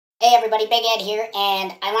Hey everybody, Big Ed here,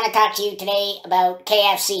 and I want to talk to you today about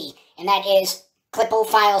KFC, and that is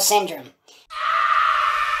Klippel-Feil syndrome.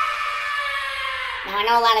 Now, I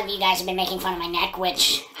know a lot of you guys have been making fun of my neck,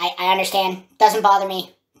 which I understand. Doesn't bother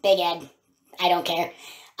me. Big Ed. I don't care.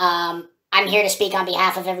 I'm here to speak on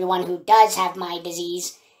behalf of everyone who does have my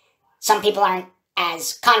disease. Some people aren't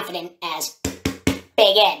as confident as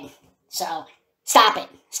Big Ed. So, stop it.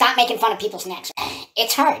 Stop making fun of people's necks.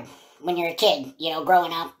 It's hard when you're a kid,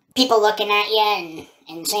 growing up. People looking at you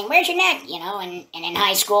and saying, where's your neck, and in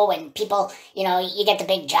high school when people, you get the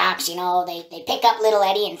big jocks, they pick up little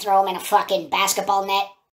Eddie and throw him in a fucking basketball net.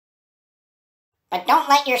 But don't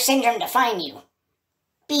let your syndrome define you.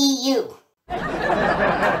 Be you. You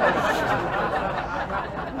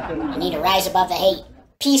need to rise above the hate.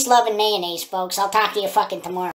 Peace, love, and mayonnaise, folks. I'll talk to you fucking tomorrow.